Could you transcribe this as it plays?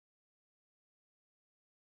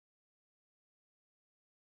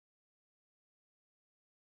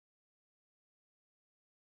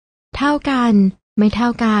เท่ากันไม่เท่า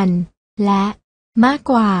กันและมาก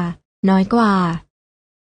กว่าน้อยกว่า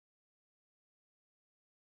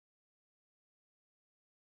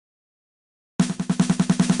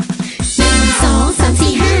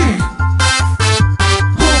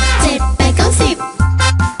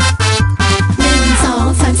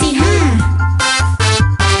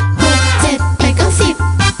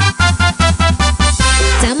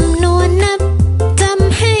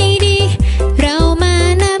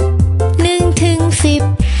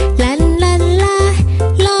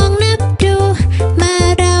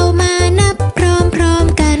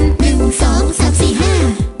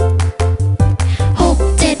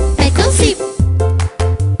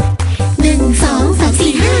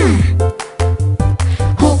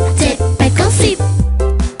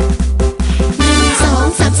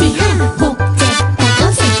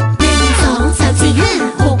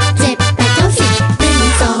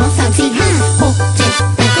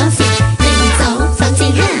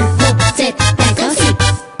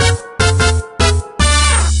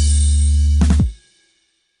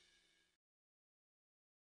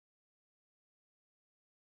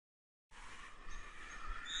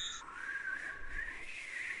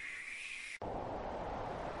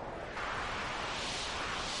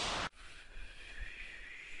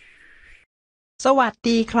สวัส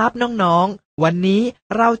ดีครับน้องๆวันนี้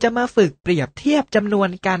เราจะมาฝึกเปรียบเทียบจำนวน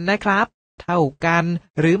กันนะครับเท่ากัน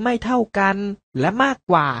หรือไม่เท่ากันและมาก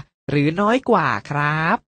กว่าหรือน้อยกว่าครั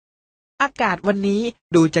บอากาศวันนี้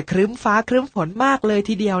ดูจะครึ้มฟ้าครึ้มฝนมากเลย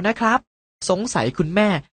ทีเดียวนะครับสงสัยคุณแม่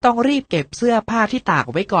ต้องรีบเก็บเสื้อผ้าที่ตาก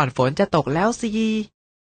ไว้ก่อนฝนจะตกแล้วสิ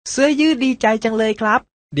เสื้อยืดดีใจจังเลยครับ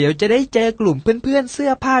เดี๋ยวจะได้เจอกลุ่มเพื่อนๆเสื้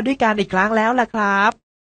อผ้าด้วยกันอีกครั้งแล้วล่ะครับ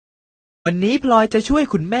วันนี้พลอยจะช่วย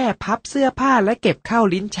คุณแม่พับเสื้อผ้าและเก็บเข้า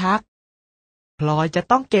ลิ้นชักพลอยจะ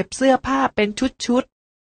ต้องเก็บเสื้อผ้าเป็นชุด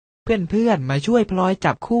ๆเพื่อนๆมาช่วยพลอย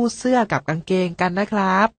จับคู่เสื้อกับกางเกงกันนะค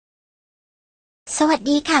รับสวัส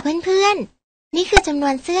ดีค่ะเพื่อนๆนี่คือจำนว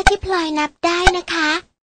นเสื้อที่พลอยนับได้นะคะ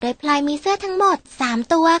โดยพลอยมีเสื้อทั้งหมด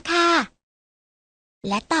3ตัวค่ะ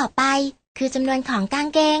และต่อไปคือจำนวนของกาง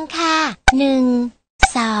เกงค่ะ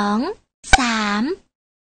1 2 3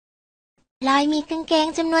พลอยมีกางเกง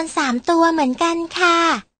จำนวน3ตัวเหมือนกันค่ะ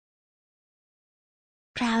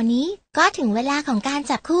คราวนี้ก็ถึงเวลาของการ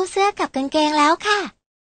จับคู่เสื้อกับกางเกงแล้วค่ะ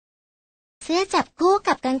เสื้อจับคู่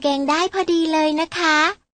กับกางเกงได้พอดีเลยนะคะ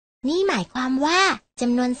นี่หมายความว่าจ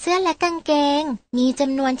ำนวนเสื้อและกางเกงมีจ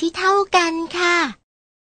ำนวนที่เท่ากันค่ะ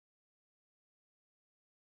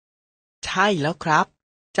ใช่แล้วครับ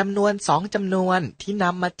จำนวน2จำนวนที่น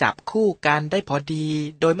ำมาจับคู่กันได้พอดี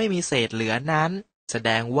โดยไม่มีเศษเหลือนั้นแส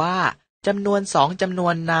ดงว่าจำนวน2จำนว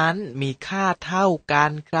นนั้นมีค่าเท่ากั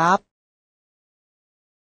นครับ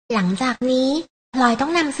หลังจากนี้พลอยต้อ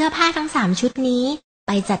งนำเสื้อผ้าทั้ง3ชุดนี้ไ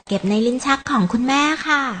ปจัดเก็บในลิ้นชักของคุณแม่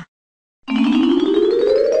ค่ะ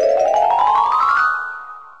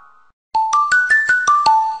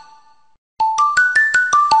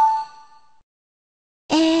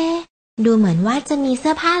ดูเหมือนว่าจะมีเ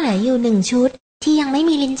สื้อผ้าเหลืออยู่1ชุดที่ยังไม่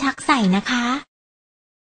มีลิ้นชักใส่นะคะ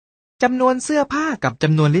จำนวนเสื้อผ้ากับจ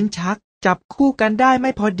ำนวนลิ้นชักจับคู่กันได้ไ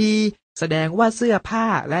ม่พอดีแสดงว่าเสื้อผ้า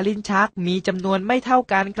และลิ้นชักมีจำนวนไม่เท่า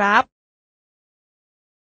กันครับ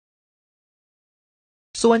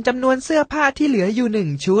ส่วนจำนวนเสื้อผ้าที่เหลืออยู่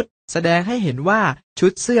1ชุดแสดงให้เห็นว่าชุ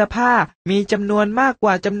ดเสื้อผ้ามีจำนวนมากก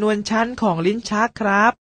ว่าจำนวนชั้นของลิ้นชักครั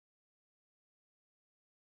บ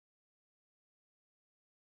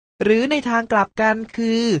หรือในทางกลับกัน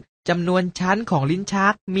คือจำนวนชั้นของลิ้นชั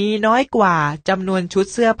กมีน้อยกว่าจำนวนชุด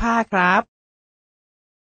เสื้อผ้าครับ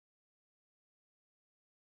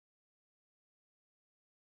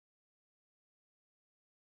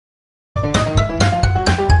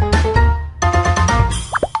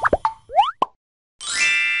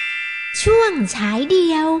ช่วงฉายเดี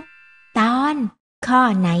ยวตอนข้อ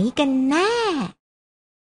ไหนกันแน่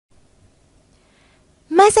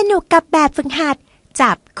มาสนุกกับแบบฝึกหัด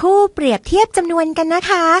จับคู่เปรียบเทียบจำนวนกันนะ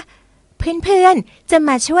คะเพื่อนๆจะม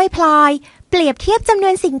าช่วยพลอยเปรียบเทียบจำน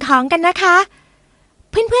วนสิ่งของกันนะคะ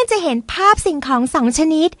เพื่อนๆจะเห็นภาพสิ่งของ2ช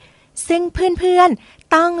นิดซึ่งเพื่อน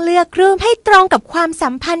ๆต้องเลือกรูปให้ตรงกับความสั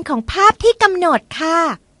มพันธ์ของภาพที่กำหนดค่ะ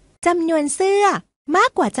จำนวนเสื้อมาก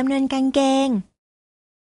กว่าจำนวนกางเกง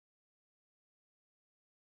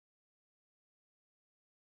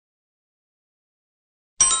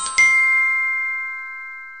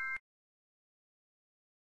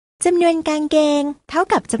จำนวนกางเกงเท่า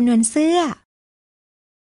กับจำนวนเสื้อ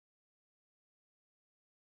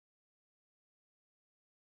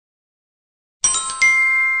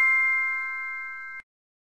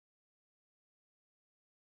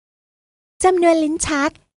จำนวนลิ้นชั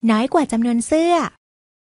กน้อยกว่าจำนวนเสื้อ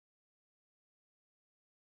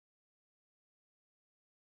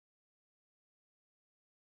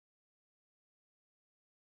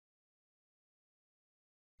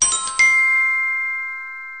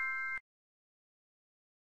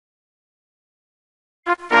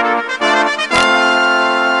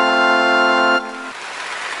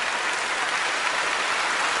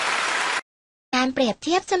รียบเ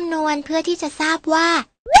ทียบจำนวนเพื่อที่จะทราบว่า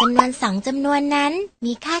จำนวนสองจำนวนนั้น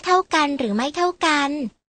มีค่าเท่ากันหรือไม่เท่ากัน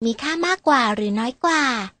มีค่ามากกว่าหรือน้อยกว่า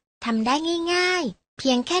ทำได้ง่ายๆเพี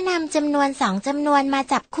ยงแค่นำจำนวนสองจำนวนมา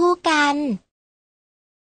จับคู่กัน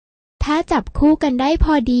ถ้าจับคู่กันได้พ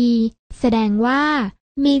อดีแสดงว่า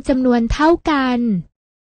มีจำนวนเท่ากัน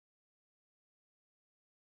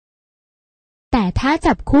แต่ถ้า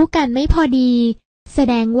จับคู่กันไม่พอดีแส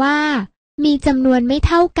ดงว่ามีจำนวนไม่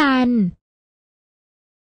เท่ากัน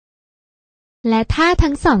และถ้า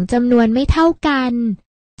ทั้งสองจำนวนไม่เท่ากัน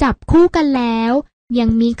จับคู่กันแล้วยัง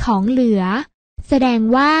มีของเหลือแสดง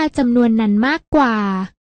ว่าจำนวนนั้นมากกว่า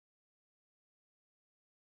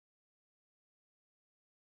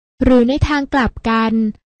หรือในทางกลับกัน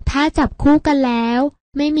ถ้าจับคู่กันแล้ว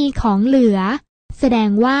ไม่มีของเหลือแสดง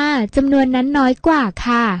ว่าจำนวนนั้นน้อยกว่า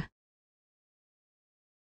ค่ะ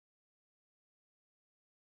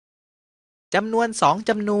จำนวนสอง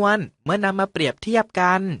จำนวนเมื่อนำมาเปรียบเทียบ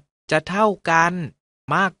กันจะเท่ากัน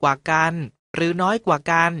มากกว่ากันหรือน้อยกว่า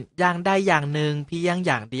กันอย่างใดอย่างหนึ่งเพียงอ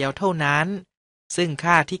ย่างเดียวเท่านั้นซึ่ง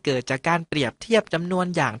ค่าที่เกิดจากการเปรียบเทียบจำนวน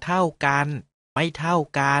อย่างเท่ากันไม่เท่า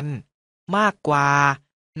กันมากกว่า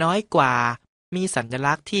น้อยกว่ามีสัญ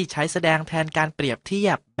ลักษณ์ที่ใช้แสดงแทนการเปรียบเทีย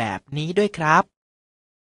บแบบนี้ด้วยครับ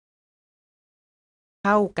เ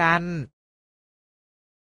ท่ากัน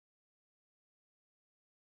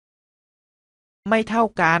ไม่เท่า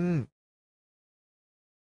กัน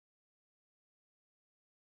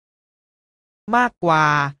มากกว่า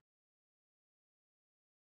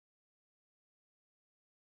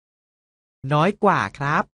น้อยกว่าค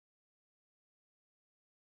รับ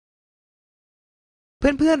เ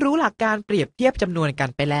พื่อนๆรู้หลักการเปรียบเทียบจำนวนกัน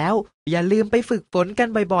ไปแล้วอย่าลืมไปฝึกฝนกัน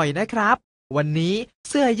บ่อยๆนะครับวันนี้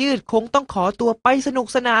เสื้อยืดคงต้องขอตัวไปสนุก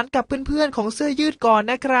สนานกับเพื่อนๆของเสื้อยืดก่อน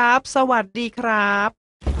นะครับสวัสดีครับ